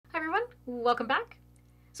Welcome back.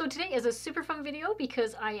 So today is a super fun video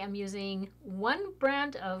because I am using one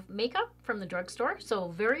brand of makeup from the drugstore, so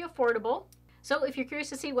very affordable. So if you're curious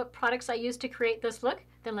to see what products I use to create this look,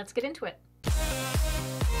 then let's get into it.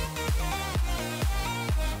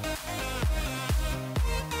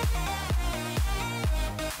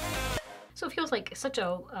 So it feels like such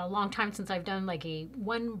a long time since I've done like a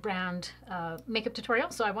one brand makeup tutorial.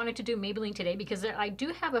 So I wanted to do Maybelline today because I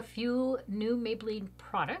do have a few new Maybelline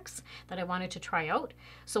products that I wanted to try out.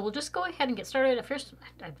 So we'll just go ahead and get started. First,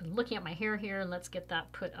 I've been looking at my hair here, and let's get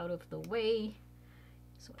that put out of the way.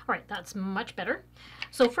 So, all right, that's much better.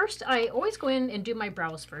 So first, I always go in and do my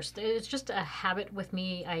brows first. It's just a habit with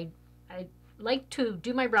me. I like to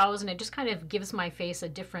do my brows, and it just kind of gives my face a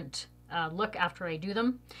different look after I do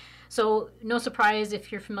them. So no surprise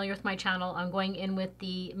if you're familiar with my channel, I'm going in with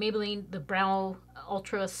the Maybelline the Brow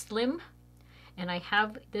Ultra Slim, and I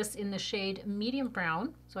have this in the shade medium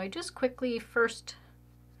brown. So I just quickly first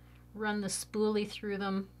run the spoolie through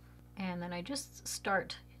them, and then I just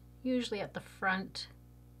start usually at the front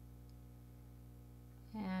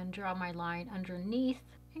and draw my line underneath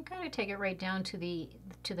and kind of take it right down to the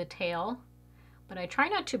tail. But I try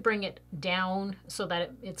not to bring it down so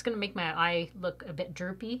that it's going to make my eye look a bit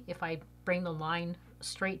droopy if I bring the line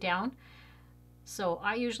straight down. So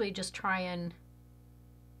I usually just try and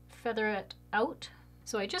feather it out.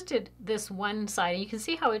 So I just did this one side, and you can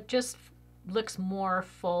see how it just looks more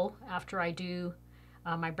full after I do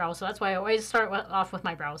my brows. So that's why I always start off with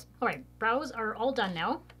my brows. All right, brows are all done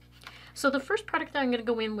now. So the first product that I'm going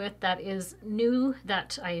to go in with that is new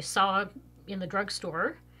that I saw in the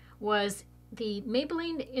drugstore was the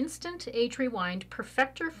Maybelline Instant Age Rewind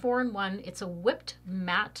Perfector 4-in-1. It's a whipped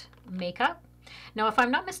matte makeup. Now, if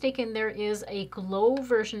I'm not mistaken, there is a glow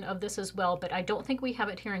version of this as well, but I don't think we have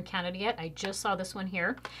it here in Canada yet. I just saw this one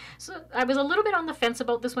here. So I was a little bit on the fence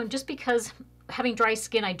about this one just because having dry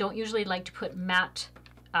skin, I don't usually like to put matte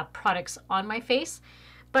products on my face,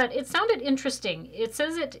 but it sounded interesting. It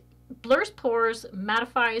says it blurs pores,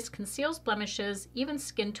 mattifies, conceals blemishes, even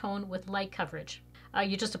skin tone with light coverage.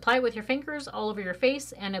 You just apply it with your fingers all over your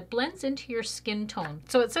face, and it blends into your skin tone.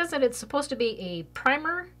 So it says that it's supposed to be a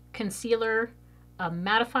primer, concealer, a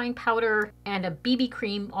mattifying powder, and a BB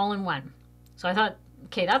cream all in one. So I thought,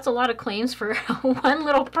 okay, that's a lot of claims for one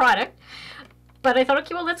little product. But I thought,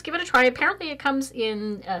 okay, well, let's give it a try. Apparently it comes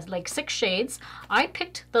in like 6 shades. I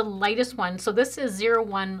picked the lightest one. So this is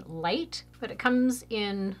 01 Light, but it comes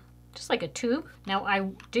in just like a tube. Now I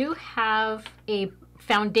do have a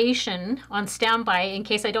foundation on standby in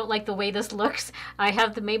case I don't like the way this looks. I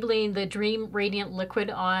have the Maybelline the Dream Radiant Liquid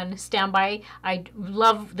on standby. I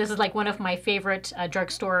love, this is like one of my favorite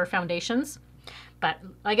drugstore foundations. But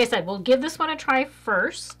like I said, we'll give this one a try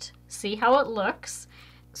first, see how it looks.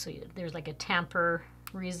 So there's like a tamper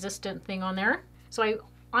resistant thing on there. So I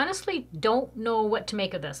honestly don't know what to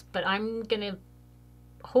make of this, but I'm gonna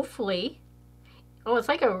hopefully, oh, it's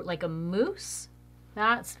like a mousse.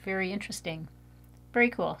 That's very interesting. Very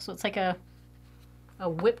cool. So it's like a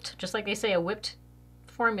whipped, just like they say, a whipped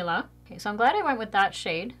formula. Okay, so I'm glad I went with that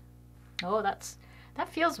shade. Oh, that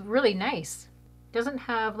feels really nice. Doesn't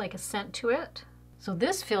have like a scent to it. So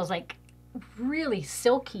this feels like really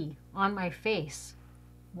silky on my face.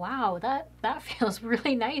 Wow, that feels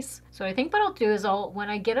really nice. So I think what I'll do is when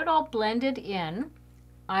I get it all blended in,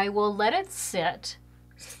 I will let it sit,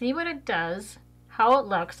 see what it does, how it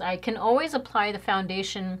looks. I can always apply the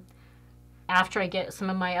foundation after I get some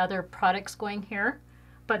of my other products going here,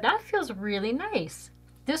 but that feels really nice.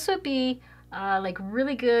 This would be like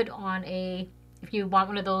really good on if you want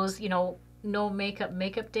one of those, you know, no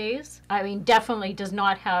makeup days. I mean, definitely does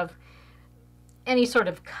not have any sort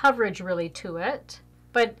of coverage really to it,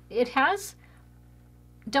 but it has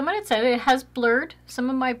done what it said. It has blurred some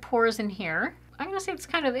of my pores in here. I'm gonna say it's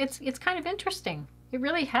kind of interesting. It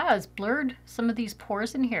really has blurred some of these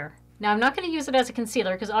pores in here. Now, I'm not going to use it as a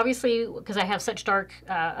concealer because obviously, because I have such dark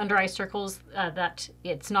under eye circles that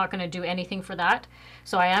it's not going to do anything for that.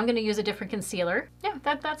 So I am going to use a different concealer. Yeah,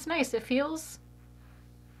 that's nice. It feels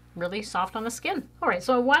really soft on the skin. All right,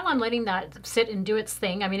 so while I'm letting that sit and do its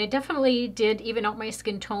thing, I mean, it definitely did even out my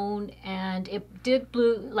skin tone, and it did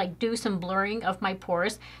do some blurring of my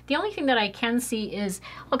pores. The only thing that I can see is,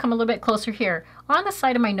 I'll come a little bit closer here. On the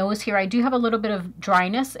side of my nose here, I do have a little bit of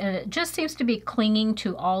dryness, and it just seems to be clinging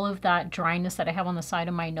to all of that dryness that I have on the side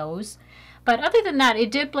of my nose. But other than that,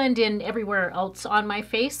 it did blend in everywhere else on my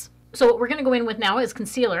face. So what we're going to go in with now is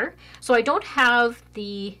concealer. So I don't have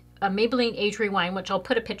the Maybelline Age Rewind, which I'll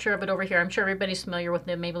put a picture of it over here. I'm sure everybody's familiar with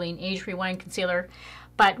the Maybelline Age Rewind concealer.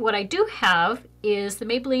 But what I do have is the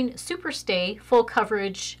Maybelline SuperStay Full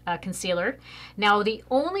Coverage Concealer. Now, the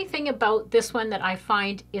only thing about this one that I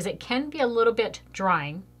find is it can be a little bit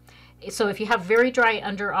drying. So if you have very dry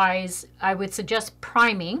under eyes, I would suggest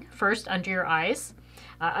priming first under your eyes.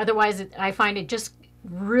 Otherwise, I find it just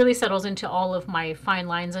really settles into all of my fine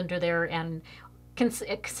lines under there and can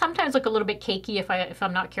sometimes look a little bit cakey if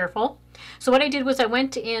I'm not careful. So what I did was I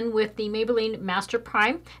went in with the Maybelline Master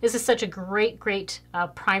Prime. This is such a great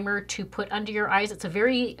primer to put under your eyes. It's a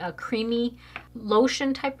very creamy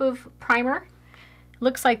lotion type of primer.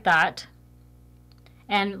 Looks like that.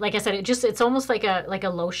 And like I said, it's almost like a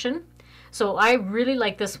lotion. So I really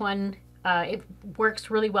like this one. It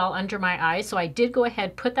works really well under my eyes. So I did go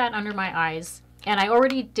ahead, put that under my eyes. And I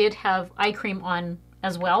already did have eye cream on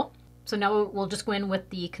as well. So now we'll just go in with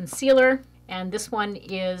the concealer. And this one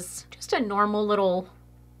is just a normal little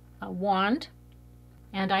wand.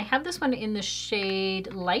 And I have this one in the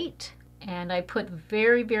shade Light. And I put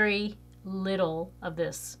very, very little of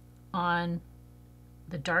this on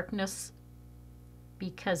the darkness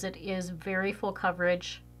because it is very full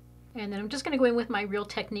coverage. And then I'm just going to go in with my Real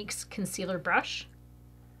Techniques concealer brush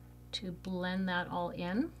to blend that all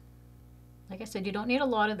in. Like I said, you don't need a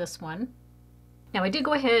lot of this one. Now I did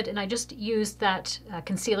go ahead and I just used that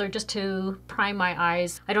concealer just to prime my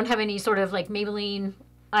eyes. I don't have any sort of like Maybelline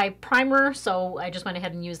eye primer, so I just went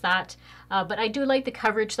ahead and used that. But I do like the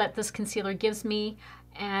coverage that this concealer gives me.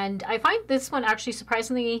 And I find this one actually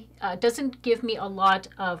surprisingly doesn't give me a lot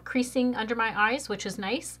of creasing under my eyes, which is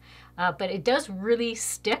nice. But it does really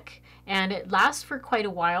stick and it lasts for quite a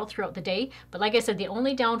while throughout the day. But like I said, the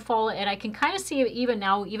only downfall, and I can kind of see it even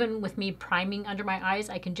now, even with me priming under my eyes,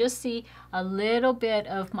 I can just see a little bit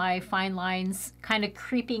of my fine lines kind of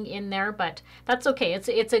creeping in there, but that's okay.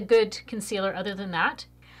 It's a good concealer other than that.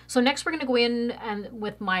 So next we're going to go in and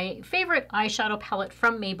with my favorite eyeshadow palette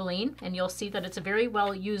from Maybelline, and you'll see that it's a very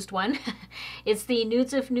well used one. It's the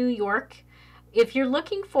Nudes of New York. If you're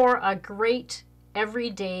looking for a great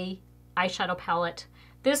everyday eyeshadow palette,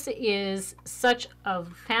 this is such a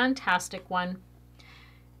fantastic one.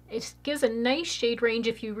 It gives a nice shade range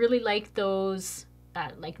if you really like those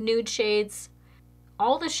like nude shades.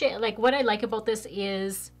 All the shade, like what I like about this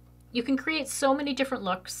is you can create so many different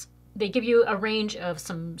looks. They give you a range of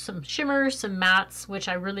some shimmers, some mattes, which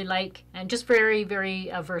I really like, and just very,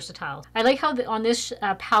 very versatile. I like how on this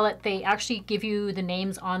palette, they actually give you the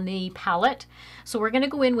names on the palette. So we're going to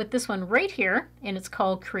go in with this one right here, and it's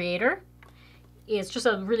called Creator. It's just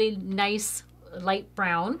a really nice light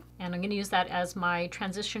brown, and I'm going to use that as my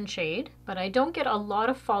transition shade. But I don't get a lot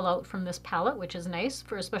of fallout from this palette, which is nice,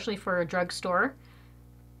 especially for a drugstore.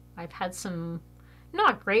 I've had some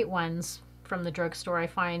not great ones from the drugstore. I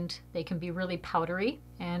find they can be really powdery,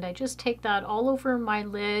 and I just take that all over my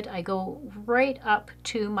lid. I go right up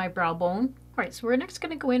to my brow bone. All right, so we're next going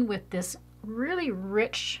to go in with this really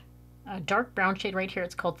rich dark brown shade right here.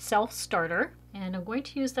 It's called Self Starter, and I'm going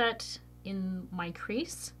to use that in my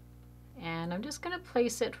crease, and I'm just going to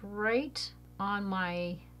place it right on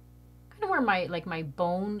my kind of where my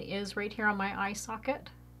bone is right here on my eye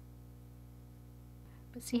socket.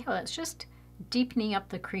 But see how that's just deepening up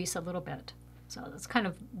the crease a little bit. So that's kind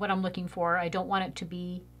of what I'm looking for. I don't want it to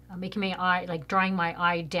be making my eye, like drawing my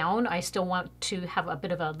eye down. I still want to have a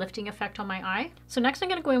bit of a lifting effect on my eye. So next I'm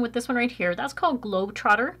going to go in with this one right here. That's called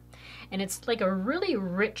Globetrotter, and it's like a really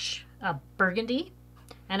rich burgundy.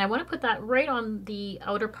 And I want to put that right on the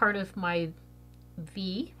outer part of my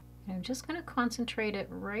V. And I'm just going to concentrate it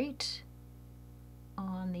right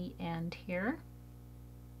on the end here.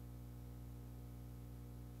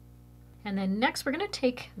 And then next we're going to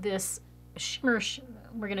take this shimmer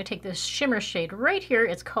shade right here.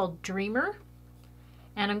 It's called Dreamer,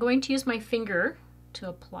 and I'm going to use my finger to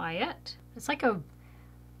apply it. It's like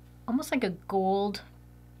almost like a gold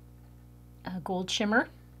shimmer.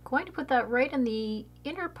 I'm going to put that right in the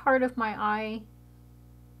inner part of my eye,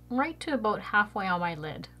 right to about halfway on my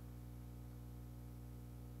lid.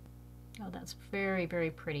 Oh, that's very,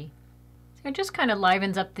 very pretty. So it just kind of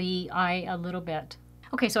livens up the eye a little bit.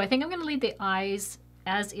 Okay, so I think I'm going to leave the eyes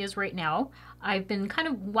as is right now. I've been kind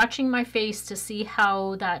of watching my face to see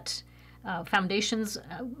how that foundation's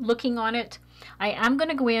looking on it. I am going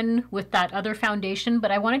to go in with that other foundation,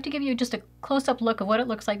 but I wanted to give you just a close-up look of what it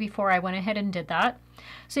looks like before I went ahead and did that.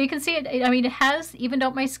 So you can see it, I mean, it has evened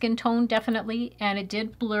out my skin tone definitely, and it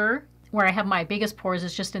did blur where I have my biggest pores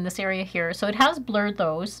is just in this area here. So it has blurred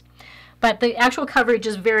those. But the actual coverage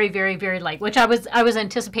is very, very, very light, which I was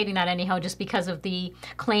anticipating that anyhow, just because of the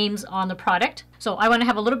claims on the product. So I want to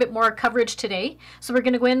have a little bit more coverage today. So we're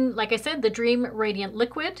going to go in, like I said, the Dream Radiant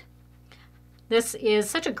Liquid. This is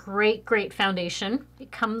such a great foundation. It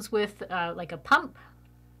comes with like a pump.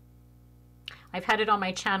 I've had it on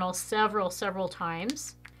my channel several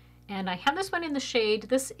times. And I have this one in the shade.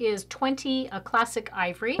 This is 20, a classic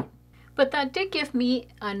ivory. But that did give me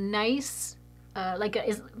a nice, like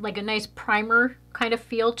a nice primer kind of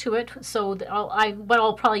feel to it. So what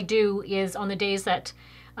I'll probably do is on the days that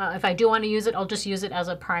if I do want to use it, I'll just use it as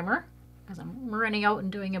a primer. Because I'm running out and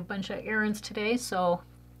doing a bunch of errands today. So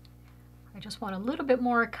I just want a little bit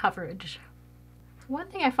more coverage. One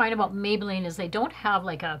thing I find about Maybelline is they don't have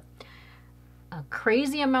like a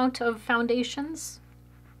crazy amount of foundations.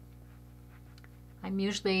 I'm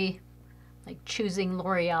usually like choosing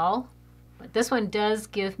L'Oreal, but this one does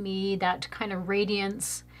give me that kind of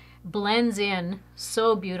radiance, blends in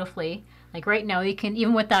so beautifully. Like right now, you can,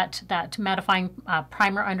 even with that mattifying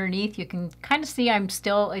primer underneath, you can kind of see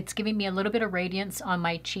it's giving me a little bit of radiance on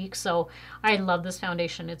my cheeks. So I love this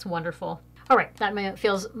foundation. It's wonderful. All right, that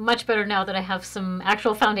feels much better now that I have some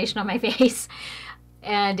actual foundation on my face.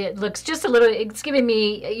 And it looks just a little, it's giving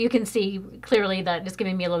me, you can see clearly that it's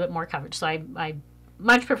giving me a little bit more coverage. So I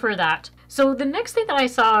much prefer that. So the next thing that I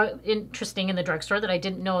saw interesting in the drugstore that I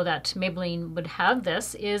didn't know that Maybelline would have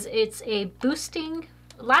this is it's a boosting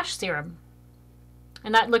lash serum.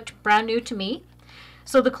 And that looked brand new to me.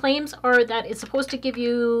 So the claims are that it's supposed to give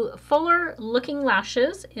you fuller looking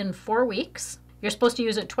lashes in 4 weeks. You're supposed to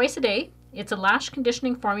use it twice a day. It's a lash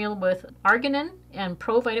conditioning formula with arginine and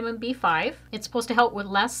provitamin B5. It's supposed to help with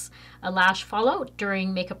less lash fallout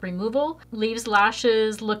during makeup removal, leaves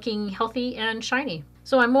lashes looking healthy and shiny.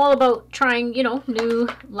 So I'm all about trying, you know, new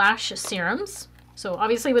lash serums. So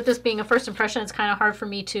obviously with this being a first impression, it's kind of hard for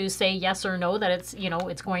me to say yes or no that it's, you know,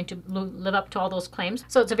 it's going to live up to all those claims.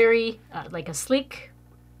 So it's a very like a sleek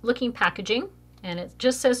looking packaging, and it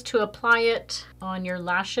just says to apply it on your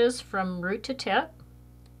lashes from root to tip.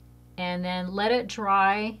 And then let it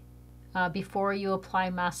dry before you apply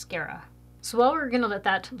mascara. So while we're going to let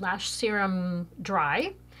that lash serum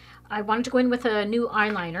dry, I wanted to go in with a new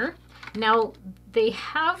eyeliner. Now they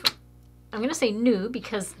have, I'm going to say new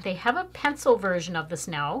because they have a pencil version of this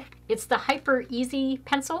now. It's the Hyper Easy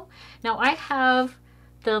pencil. Now I have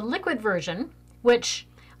the liquid version, which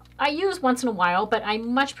I use once in a while, but I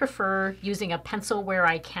much prefer using a pencil where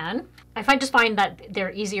I can. I just find that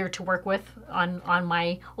they're easier to work with on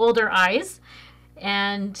my older eyes.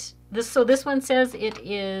 And this one says it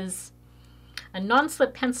is a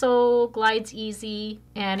non-slip pencil, glides easy,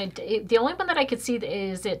 and the only one that I could see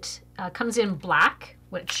is it comes in black,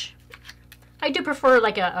 which I do prefer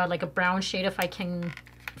like a brown shade if I can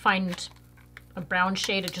find a brown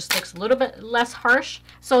shade. It just looks a little bit less harsh.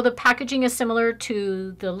 So the packaging is similar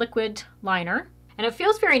to the liquid liner, and it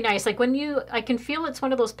feels very nice. Like I can feel it's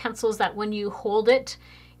one of those pencils that when you hold it,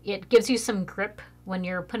 it gives you some grip when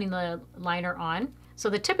you're putting the liner on. So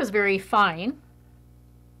the tip is very fine.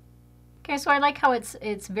 Okay, so I like how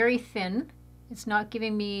it's very thin. It's not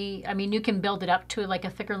giving me, I mean, you can build it up to like a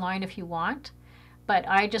thicker line if you want, but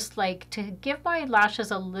I just like to give my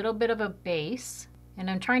lashes a little bit of a base. And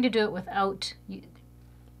I'm trying to do it without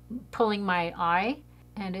pulling my eye.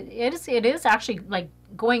 And it is actually like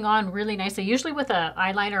going on really nicely. Usually with an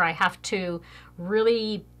eyeliner, I have to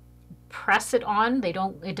really press it on.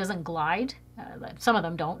 It doesn't glide. Some of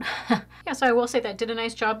them don't. Yeah, so I will say that did a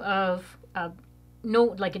nice job of,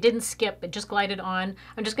 like it didn't skip, it just glided on.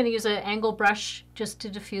 I'm just going to use an angle brush just to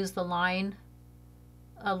diffuse the line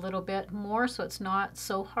a little bit more so it's not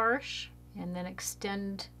so harsh. And then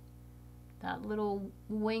extend that little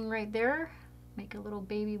wing right there, make a little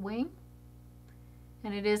baby wing.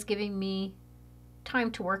 And it is giving me time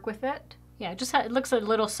to work with it. Yeah, it looks a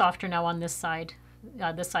little softer now on this side.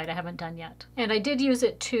 This side I haven't done yet. And I did use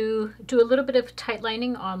it to do a little bit of tight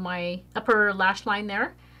lining on my upper lash line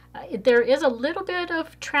there. There is a little bit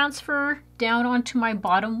of transfer down onto my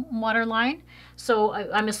bottom waterline. So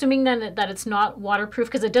I'm assuming then that it's not waterproof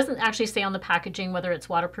because it doesn't actually say on the packaging whether it's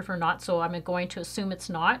waterproof or not. So I'm going to assume it's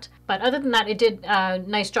not. But other than that, it did a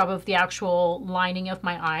nice job of the actual lining of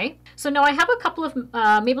my eye. So now I have a couple of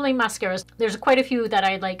Maybelline mascaras. There's quite a few that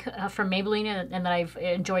I like from Maybelline and that I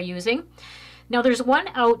enjoy using. Now there's one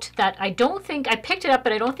out that I picked it up,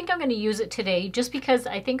 but I don't think I'm going to use it today just because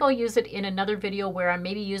I think I'll use it in another video where I'm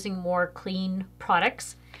maybe using more clean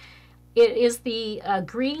products. It is the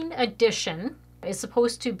Green Edition. It's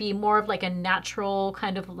supposed to be more of like a natural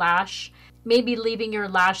kind of lash, maybe leaving your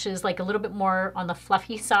lashes like a little bit more on the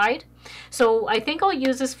fluffy side. So I think I'll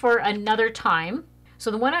use this for another time. So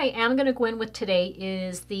the one I am going to go in with today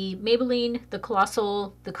is the Maybelline, the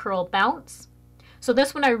Colossal, the Curl Bounce. So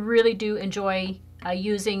this one I really do enjoy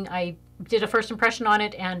using. I did a first impression on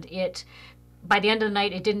it and it by the end of the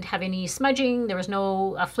night, it didn't have any smudging. There was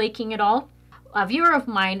no flaking at all. A viewer of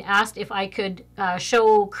mine asked if I could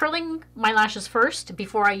show curling my lashes first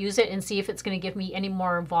before I use it and see if it's going to give me any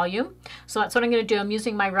more volume. So that's what I'm going to do. I'm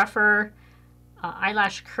using my rougher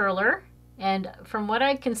eyelash curler. And from what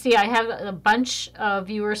I can see, I have a bunch of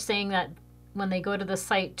viewers saying that when they go to the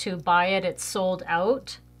site to buy it, it's sold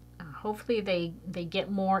out. Hopefully they get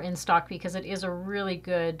more in stock because it is a really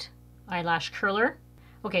good eyelash curler.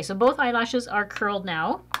 Okay, so both eyelashes are curled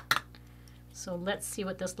now. So let's see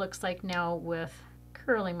what this looks like now with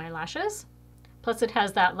curling my lashes. Plus it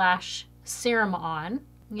has that lash serum on.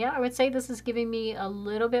 Yeah, I would say this is giving me a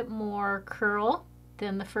little bit more curl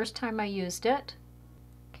than the first time I used it.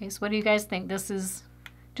 Okay, so what do you guys think? This is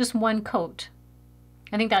just one coat.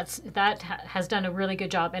 I think that has done a really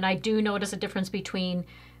good job. And I do notice a difference between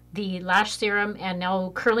the lash serum and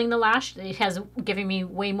now curling the lash. It has given me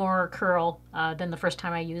way more curl than the first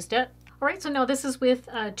time I used it. All right, so now this is with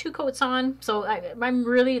 2 coats on. So I'm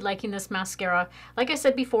really liking this mascara. Like I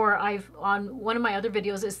said before, on one of my other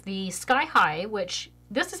videos is the Sky High, which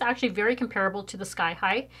this is actually very comparable to the Sky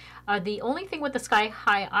High. The only thing with the Sky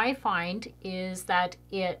High I find is that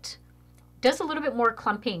it does a little bit more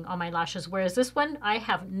clumping on my lashes, whereas this one, I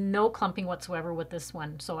have no clumping whatsoever with this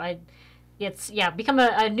one. So it's become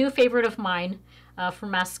a new favorite of mine for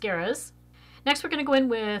mascaras. Next, we're going to go in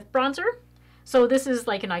with bronzer. So this is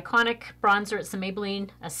like an iconic bronzer. It's the Maybelline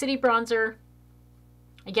City Bronzer.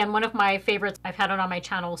 Again, one of my favorites. I've had it on my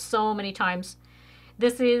channel so many times.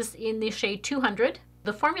 This is in the shade 200.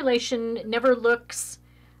 The formulation never looks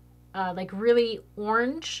like really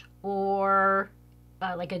orange or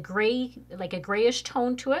like a grayish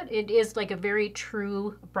tone to it. It is like a very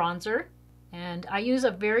true bronzer. And I use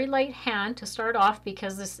a very light hand to start off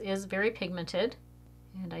because this is very pigmented.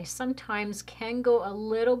 And I sometimes can go a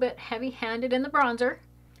little bit heavy-handed in the bronzer,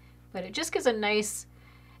 but it just gives a nice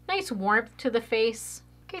warmth to the face.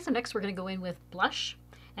 Okay, so next we're going to go in with blush.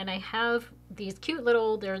 And I have these cute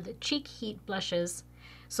little, they're the Cheek Heat blushes.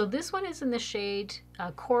 So this one is in the shade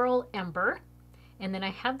Coral Ember. And then I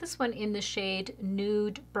have this one in the shade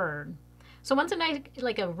Nude Burn. So one's a nice,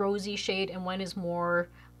 like a rosy shade, and one is more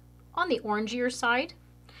on the orangier side.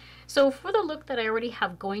 So for the look that I already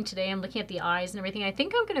have going today, I'm looking at the eyes and everything. I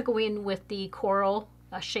think I'm going to go in with the coral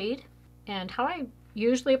shade. And how I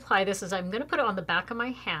usually apply this is I'm going to put it on the back of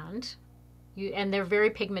my hand. And they're very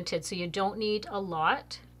pigmented, so you don't need a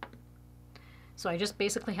lot. So I just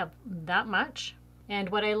basically have that much. And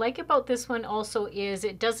what I like about this one also is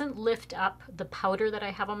it doesn't lift up the powder that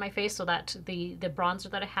I have on my face, so that the bronzer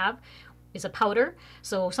that I have is a powder.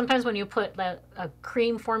 So sometimes when you put a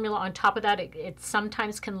cream formula on top of that, it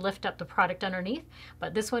sometimes can lift up the product underneath,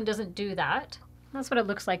 but this one doesn't do that. That's what it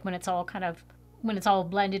looks like when it's all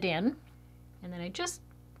blended in. And then I just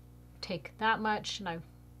take that much and I'm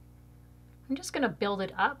just gonna build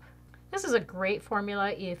it up. This is a great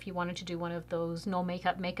formula if you wanted to do one of those no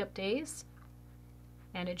makeup days.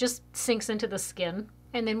 And it just sinks into the skin.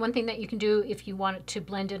 And then one thing that you can do if you want it to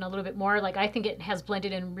blend in a little bit more, like I think it has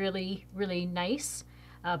blended in really, really nice.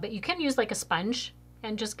 But you can use like a sponge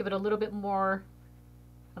and just give it a little bit more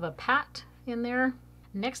of a pat in there.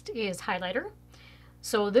 Next is highlighter.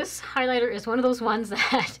 So this highlighter is one of those ones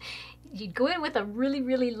that you go in with a really,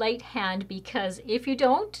 really light hand, because if you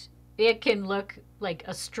don't, it can look like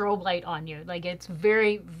a strobe light on you. Like it's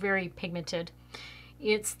very, very pigmented.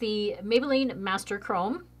 It's the Maybelline Master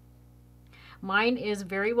Chrome. Mine is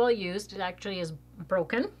very well used. It actually is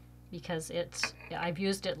broken because I've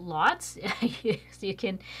used it lots. So you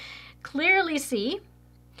can clearly see.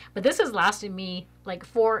 But this has lasted me like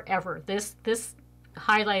forever. This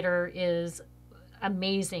highlighter is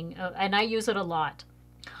amazing, and I use it a lot.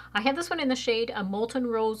 I have this one in the shade Molten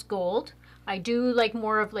Rose Gold. I do like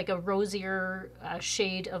more of like a rosier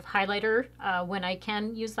shade of highlighter when I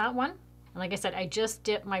can use that one. And like I said, I just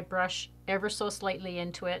dip my brush ever so slightly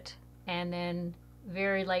into it, and then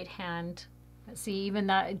very light hand. See, even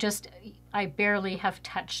that, just I barely have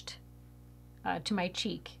touched to my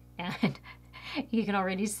cheek, and you can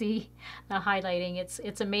already see the highlighting.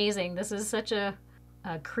 It's amazing. This is such a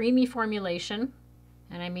creamy formulation,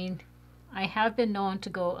 and I mean, I have been known to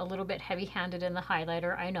go a little bit heavy-handed in the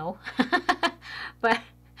highlighter, I know, but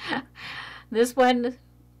this one,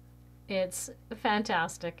 it's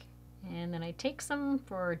fantastic. And then I take some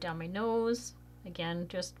for down my nose. Again,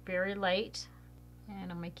 just very light.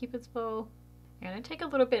 And on my Cupid's bow. And I take a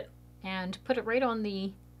little bit and put it right on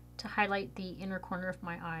to highlight the inner corner of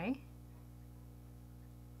my eye.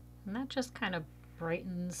 And that just kind of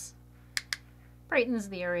brightens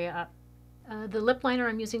the area up The lip liner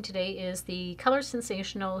I'm using today is the Color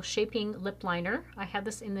Sensational Shaping Lip Liner. I have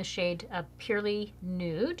this in the shade Purely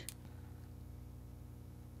Nude.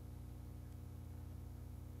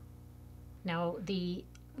 Now, the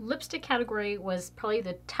lipstick category was probably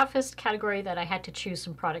the toughest category that I had to choose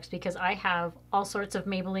some products because I have all sorts of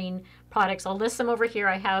Maybelline products. I'll list them over here.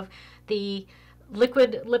 I have the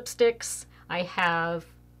liquid lipsticks. I have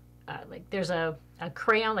like there's a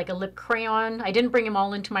crayon, like a lip crayon. I didn't bring them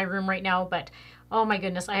all into my room right now, but oh my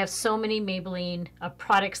goodness, I have so many Maybelline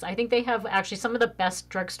products. I think they have actually some of the best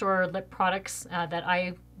drugstore lip products that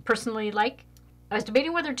I personally like. I was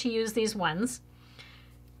debating whether to use these ones.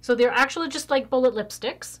 So they're actually just like bullet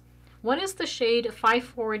lipsticks. One is the shade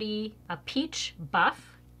 540 Peach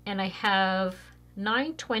Buff, and I have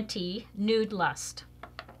 920 Nude Lust.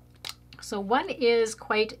 So one is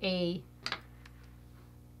quite a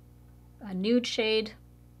nude shade,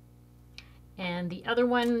 and the other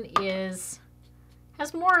one has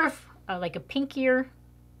more of like a pinkier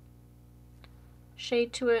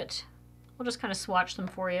shade to it. We'll just kind of swatch them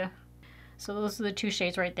for you. So those are the two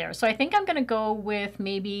shades right there. So I think I'm gonna go with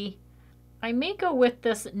I may go with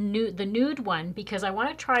this the nude one because I want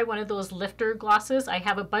to try one of those lifter glosses. I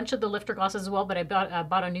have a bunch of the lifter glosses as well, but I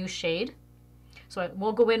bought a new shade. So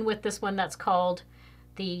we'll go in with this one that's called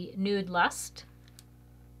the Nude Lust.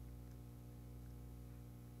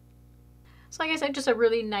 So like I said, just a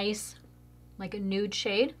really nice, like a nude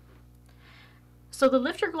shade. So the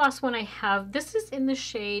lifter gloss one I have, this is in the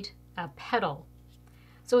shade Petal.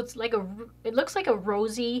 So it's like it looks like a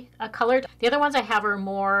rosy color. The other ones I have are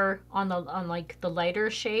more on like the lighter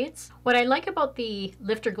shades. What I like about the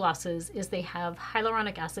lifter glosses is they have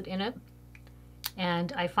hyaluronic acid in it.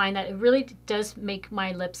 And I find that it really does make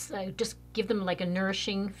my lips, just give them like a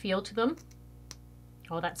nourishing feel to them.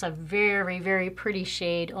 Oh, that's a very, very pretty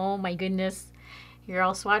shade. Oh my goodness. Here,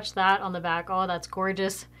 I'll swatch that on the back. Oh, that's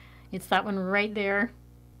gorgeous. It's that one right there.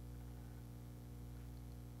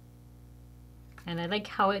 And I like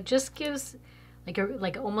how it just gives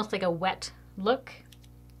like almost like a wet look.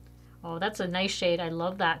 Oh, that's a nice shade. I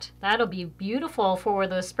love that. That'll be beautiful for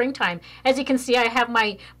the springtime. As you can see, I have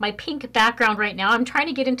my pink background right now. I'm trying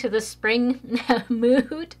to get into the spring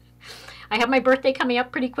mood. I have my birthday coming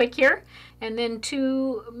up pretty quick here. And then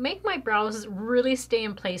to make my brows really stay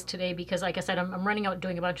in place today, because like I said, I'm running out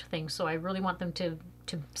doing a bunch of things, so I really want them to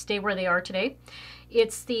stay where they are today.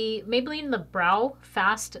 It's the Maybelline The Brow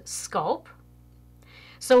Fast Sculpt.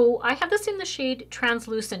 So I have this in the shade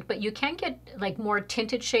Translucent, but you can get like more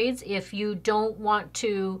tinted shades if you don't want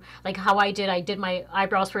to, like how I did my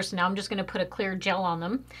eyebrows first, and now I'm just going to put a clear gel on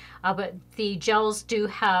them. But the gels do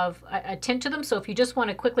have a tint to them, so if you just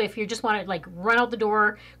want to quickly, if you just want to like run out the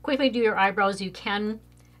door, quickly do your eyebrows, you can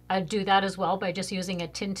do that as well by just using a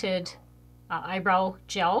tinted eyebrow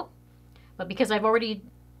gel. But because I've already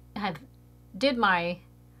did my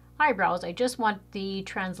eyebrows, I just want the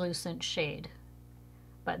translucent shade.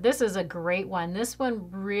 But this is a great one. This one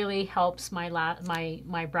really helps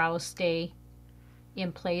my brows stay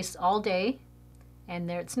in place all day. And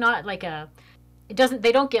it's not like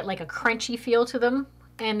they don't get like a crunchy feel to them.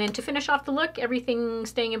 And then to finish off the look, everything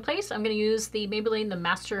staying in place, I'm going to use the Maybelline The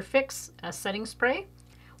Master Fix setting spray.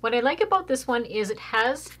 What I like about this one is it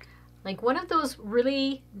has like one of those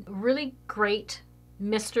really, really great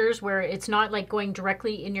misters where it's not like going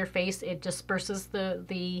directly in your face. It disperses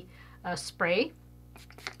the spray.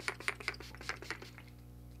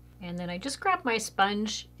 And then I just grab my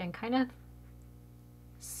sponge and kind of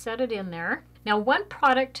set it in there. Now, one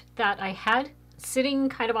product that I had sitting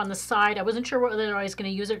kind of on the side, I wasn't sure whether I was going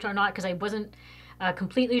to use it or not because I wasn't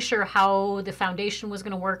completely sure how the foundation was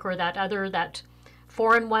going to work, or that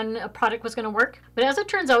 4-in-1 product was going to work. But as it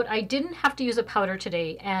turns out, I didn't have to use a powder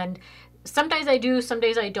today, and some days I do, some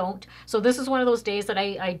days I don't. So this is one of those days that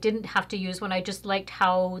I didn't have to use one. I just liked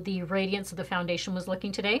how the radiance of the foundation was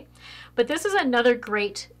looking today. But this is another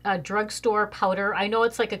great drugstore powder. I know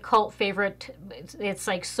it's like a cult favorite. It's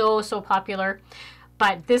like so popular.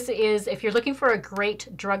 But this is, if you're looking for a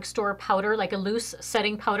great drugstore powder, like a loose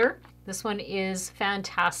setting powder, this one is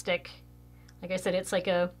fantastic. Like I said, it's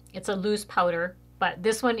a loose powder, but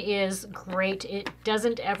this one is great. It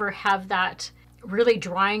doesn't ever have that really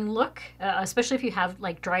drying look, especially if you have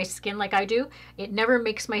like dry skin like I do. It never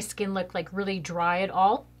makes my skin look like really dry at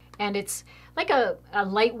all. And it's like a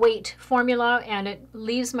lightweight formula, and it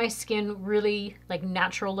leaves my skin really like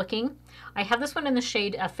natural looking. I have this one in the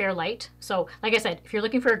shade Fairlight. So like I said, if you're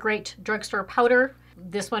looking for a great drugstore powder,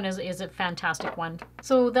 this one is a fantastic one.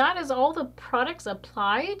 So that is all the products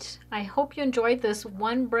applied. I hope you enjoyed this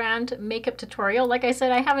one brand makeup tutorial. Like I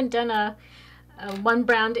said, I haven't done a one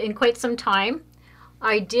brand in quite some time.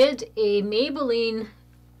 I did a Maybelline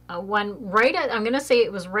one right at, I'm going to say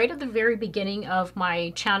it was right at the very beginning of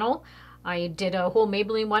my channel. I did a whole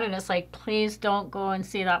Maybelline one, and it's like, please don't go and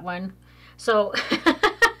see that one. So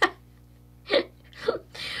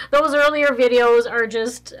those earlier videos are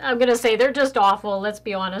just, I'm going to say they're just awful, let's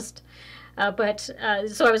be honest. So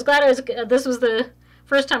I was glad this was the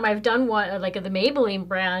first time I've done one, like the Maybelline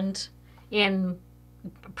brand, in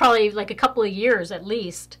probably like a couple of years at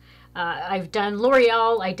least. I've done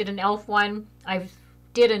L'Oreal, I did an e.l.f. one, I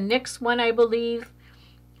did a NYX one, I believe.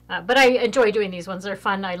 But I enjoy doing these ones. They're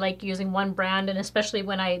fun. I like using one brand, and especially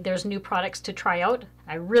when there's new products to try out.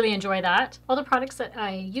 I really enjoy that. All the products that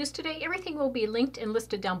I used today, everything will be linked and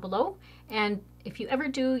listed down below. And if you ever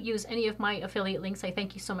do use any of my affiliate links, I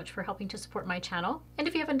thank you so much for helping to support my channel. And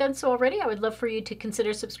if you haven't done so already, I would love for you to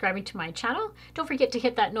consider subscribing to my channel. Don't forget to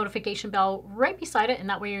hit that notification bell right beside it, and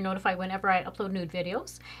that way you're notified whenever I upload nude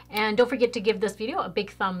videos. And don't forget to give this video a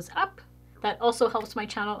big thumbs up. That also helps my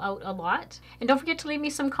channel out a lot. And don't forget to leave me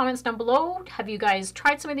some comments down below. Have you guys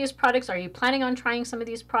tried some of these products? Are you planning on trying some of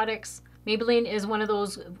these products? Maybelline is one of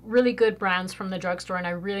those really good brands from the drugstore, and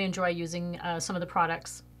I really enjoy using some of the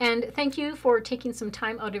products. And thank you for taking some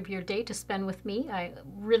time out of your day to spend with me. I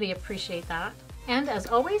really appreciate that. And as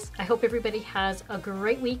always, I hope everybody has a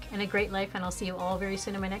great week and a great life, and I'll see you all very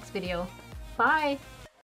soon in my next video. Bye!